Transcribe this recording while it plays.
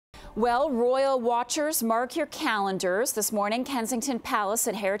Well, royal watchers, mark your calendars. This morning, Kensington Palace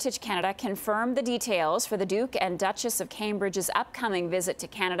and Heritage Canada confirmed the details for the Duke and Duchess of Cambridge's upcoming visit to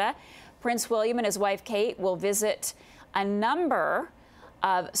Canada. Prince William and his wife Kate will visit a number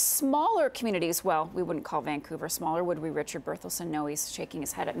of smaller communities. Well, we wouldn't call Vancouver smaller, would we, Richard Berthelsen? No, he's shaking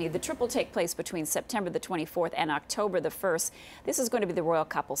his head at me. The trip will take place between September the 24th and October the 1st. This is going to be the royal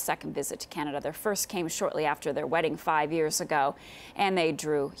couple's second visit to Canada. Their first came shortly after their wedding 5 years ago, and they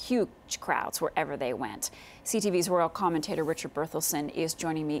drew huge crowds wherever they went. CTV's royal commentator Richard Berthelsen is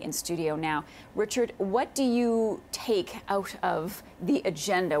joining me in studio now. Richard, what do you take out of the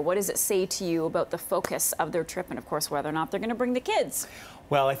agenda? What does it say to you about the focus of their trip and, of course, whether or not they're going to bring the kids?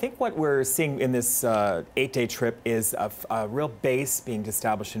 Well, I think what we're seeing in this 8-day trip is a real base being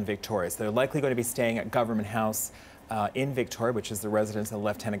established in Victoria. So they're likely going to be staying at Government House in Victoria, which is the residence of the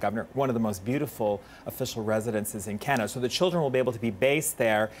Lieutenant Governor, one of the most beautiful official residences in Canada. So the children will be able to be based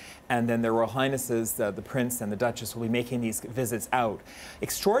there, and then their Royal Highnesses, the Prince and the Duchess, will be making these visits out.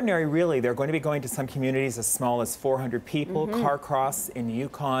 Extraordinary, really. They're going to be going to some communities as small as 400 people, Carcross in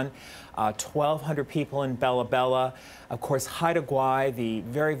Yukon, 1,200 people in Bella Bella. Of course, Haida Gwaii, the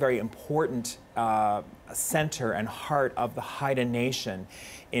very, very important center and heart of the Haida Nation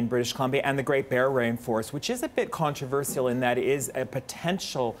in British Columbia, and the Great Bear Rainforest, which is a bit controversial in that it is a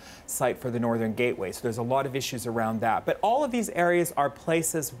potential site for the Northern Gateway. So there's a lot of issues around that. But all of these areas are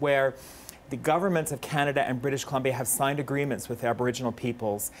places where the governments of Canada and British Columbia have signed agreements with Aboriginal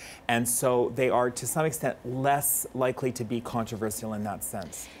peoples, and so they are to some extent less likely to be controversial in that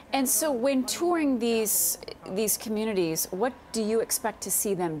sense. And so when touring these communities, what do you expect to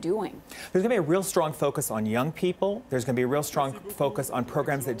see them doing? There's going to be a real strong focus on young people. There's going to be a real strong focus on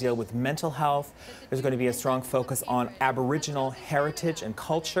programs that deal with mental health. There's going to be a strong focus on Aboriginal heritage and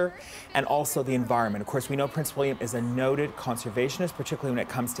culture, and also the environment. Of course, we know Prince William is a noted conservationist, particularly when it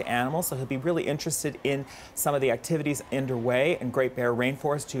comes to animals, so he'll be really interested in some of the activities underway in Great Bear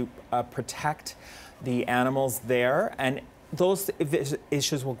Rainforest to protect the animals there. And those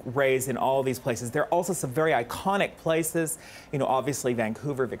issues will raise in all these places. There are also some very iconic places, you know, obviously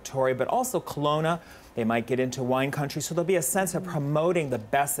Vancouver, Victoria, but also Kelowna. They might get into wine country. So there'll be a sense of promoting the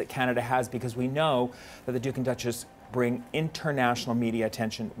best that Canada has, because we know that the Duke and Duchess bring international media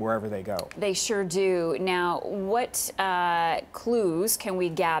attention wherever they go. They sure do. Now, what clues can we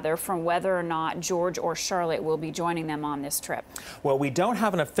gather from whether or not George or Charlotte will be joining them on this trip? Well, we don't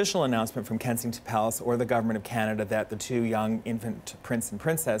have an official announcement from Kensington Palace or the Government of Canada that the two young infant prince and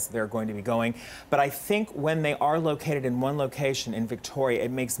princess, they're going to be going. But I think when they are located in one location in Victoria,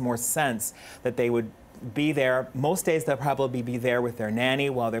 it makes more sense that they would be there. Most days they'll probably be there with their nanny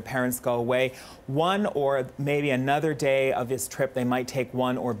while their parents go away. One or maybe another day of this trip, they might take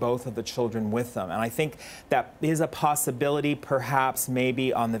one or both of the children with them. And I think that is a possibility, perhaps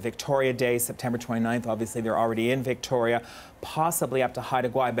maybe on the Victoria Day, September 29th. Obviously, they're already in Victoria, possibly up to Haida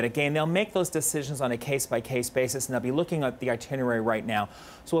Gwaii. But again, they'll make those decisions on a case-by-case basis, and they'll be looking at the itinerary right now.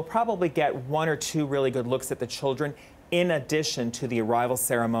 So we'll probably get one or two really good looks at the children, in addition to the arrival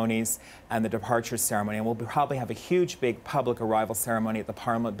ceremonies and the departure ceremony. And we'll probably have a huge, big public arrival ceremony at the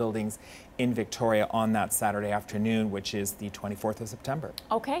Parliament Buildings in Victoria on that Saturday afternoon, which is the 24th of September.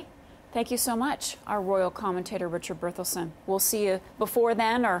 Okay. Thank you so much, our royal commentator, Richard Berthelsen. We'll see you before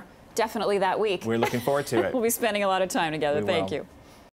then, or definitely that week. We're looking forward to it. We'll be spending a lot of time together. Thank you.